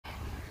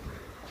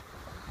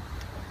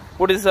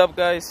What is up,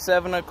 guys?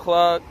 7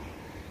 o'clock,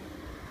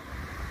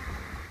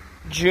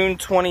 June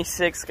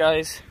 26th,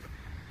 guys.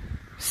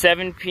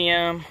 7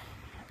 p.m.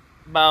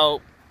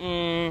 About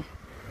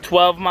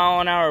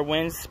 12-mile-an-hour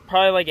winds.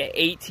 Probably like an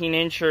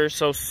 18-incher,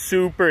 so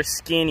super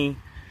skinny.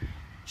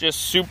 Just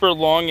super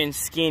long and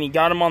skinny.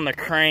 Got him on the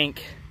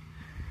crank.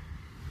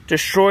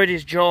 Destroyed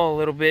his jaw a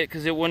little bit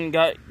because it wouldn't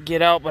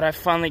get out, but I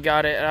finally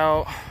got it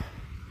out.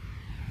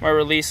 I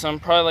released him.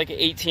 Probably like an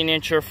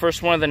 18-incher.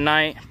 First one of the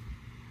night.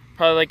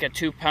 Probably like a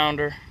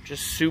 2-pounder,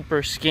 just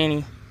super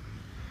skinny.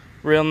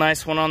 Real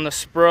nice one on the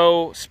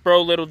Spro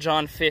Little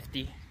John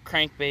 50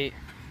 crankbait.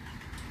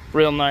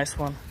 Real nice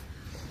one.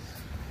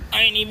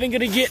 I ain't even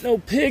gonna get no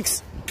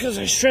pics because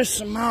I stressed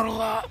them out a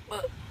lot,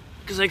 but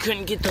because I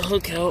couldn't get the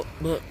hook out.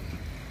 But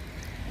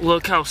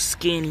look how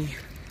skinny.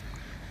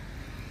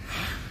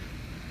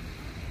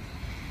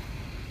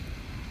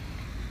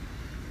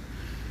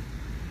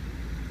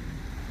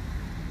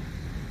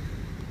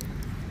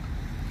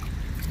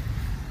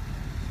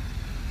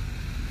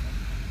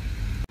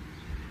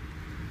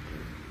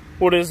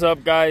 What is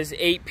up, guys?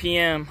 8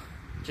 p.m.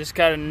 Just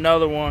got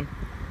another one.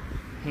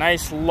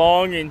 Nice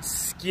long and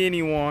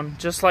skinny one,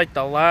 just like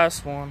the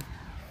last one.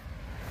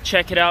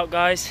 Check it out,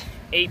 guys.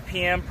 8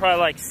 p.m. probably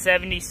like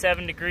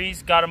 77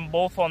 degrees. Got them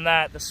both on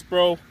that. The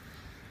Spro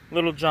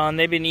Little John.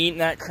 They've been eating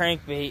that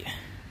crankbait.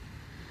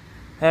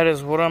 That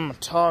is what I'm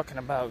talking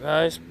about,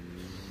 guys.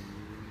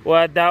 We'll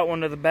add that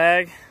one to the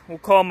bag. We'll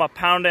call them a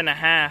 1.5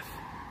 pounds.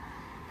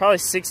 Probably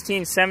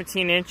 16,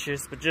 17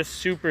 inches, but just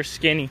super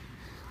skinny.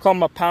 Call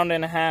them a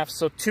 1.5 pounds.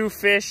 So two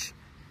fish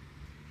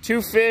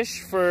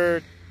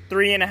for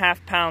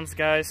 3.5 pounds,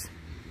 guys.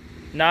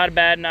 Not a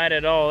bad night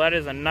at all. That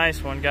is a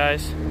nice one,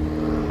 guys.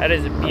 That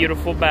is a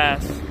beautiful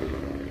bass.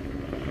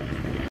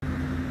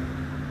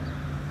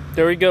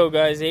 There we go,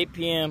 guys. 8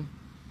 p.m.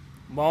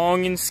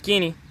 Long and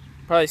skinny.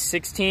 Probably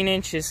 16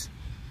 inches.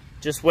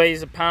 Just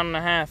weighs a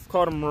 1.5 pounds.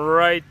 Caught him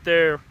right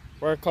there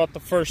where I caught the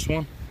first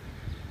one.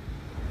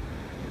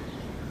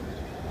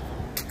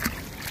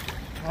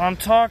 That's what I'm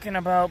talking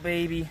about,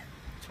 baby.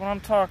 That's what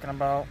I'm talking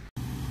about.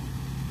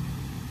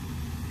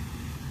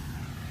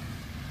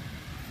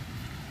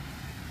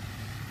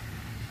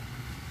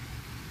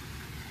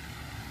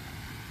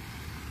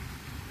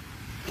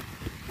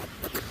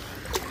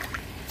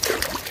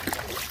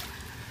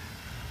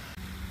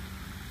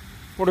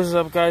 What is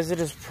up, guys? It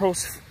is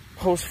post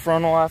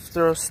frontal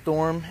after a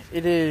storm.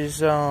 It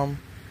is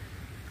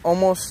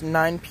almost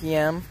 9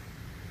 p.m.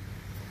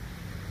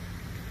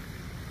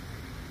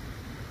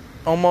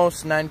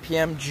 Almost 9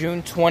 p.m.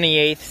 June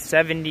 28th,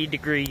 70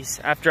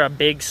 degrees after a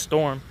big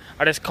storm.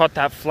 I just caught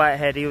that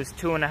flathead. He was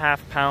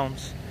 2.5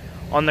 pounds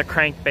on the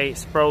crankbait,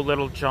 Spro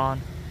Little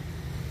John.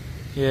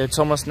 Yeah, it's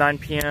almost 9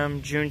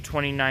 p.m. June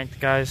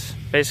 29th, guys.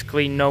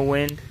 Basically no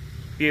wind.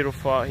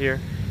 Beautiful out here.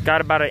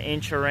 Got about 1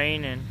 inch of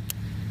rain and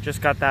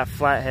just got that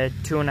flathead,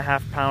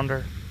 2.5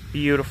 pounder.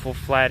 Beautiful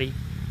flatty.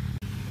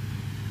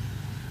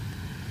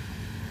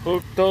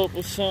 Hooked up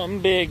with something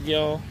big,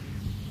 y'all.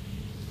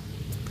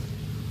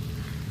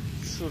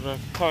 I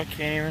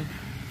can't even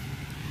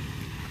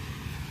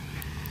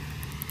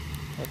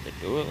have to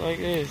do it like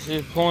this.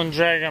 It's pulling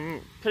drag.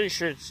 I'm pretty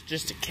sure it's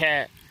just a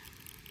cat,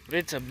 but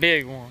it's a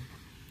big one,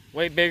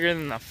 way bigger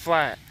than the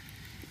flat.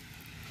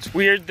 It's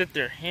weird that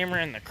they're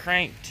hammering the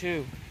crank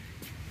too.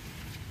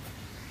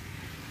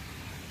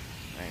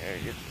 I gotta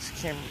get this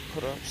camera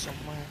put up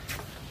somewhere.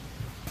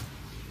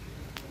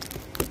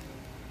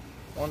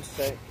 One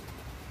sec.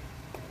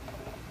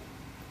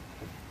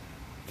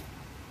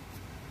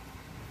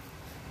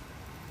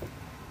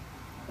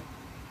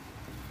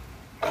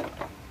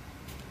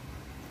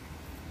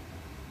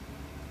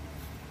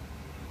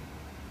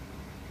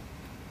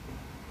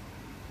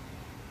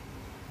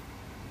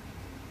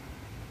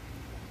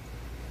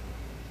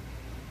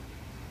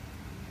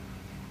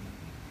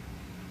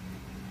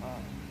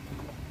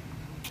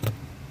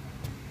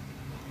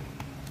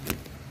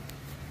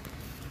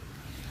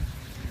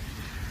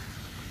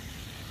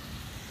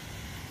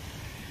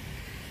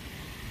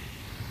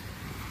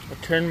 I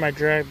turned my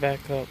drag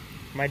back up.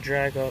 My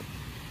drag up.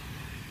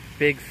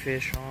 Big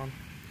fish on.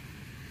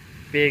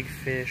 Big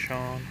fish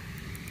on.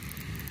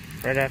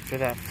 Right after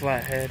that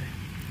flathead.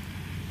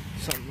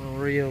 Something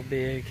real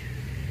big.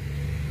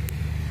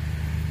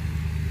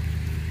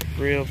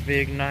 Real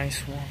big,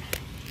 nice one.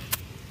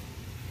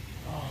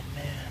 Oh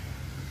man.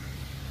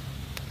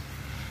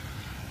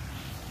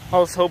 I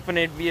was hoping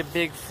it'd be a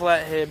big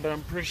flathead, but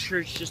I'm pretty sure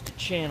it's just a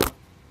channel.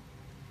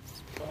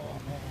 Oh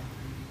man.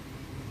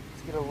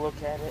 Let's get a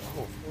look at it,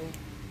 hopefully.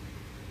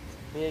 It's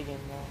big in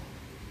there.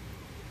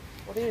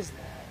 What is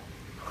that?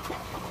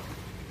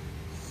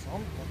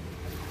 Something.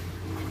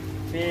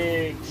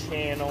 Big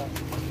channel.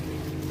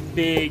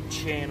 Big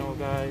channel,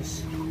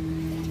 guys.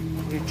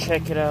 You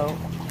check it out.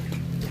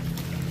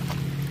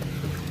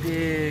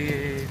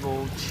 Big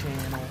old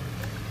channel.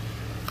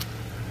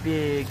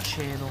 Big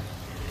channel.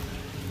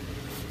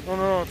 Oh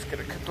no, it's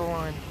gonna cut the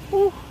line.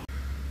 Woo.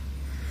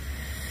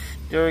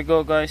 There we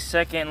go, guys.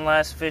 Second and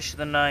last fish of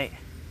the night.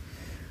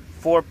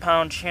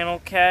 4-pound channel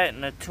cat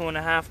and a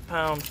 2.5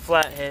 pound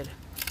flathead.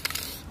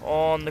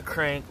 on the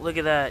crank. Look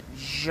at that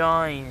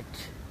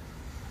giant.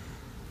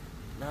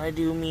 I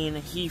do mean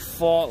he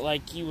fought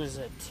like he was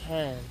a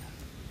 10.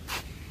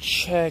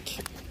 Check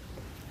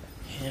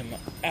him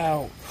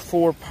out.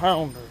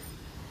 4-pounder.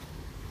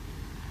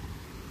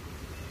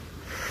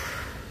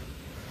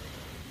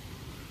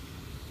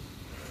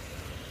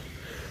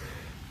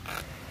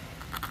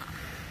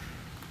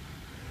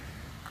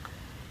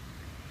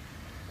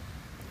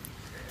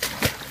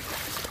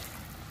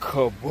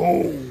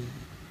 Kaboom!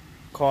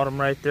 Caught him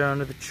right there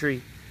under the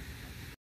tree.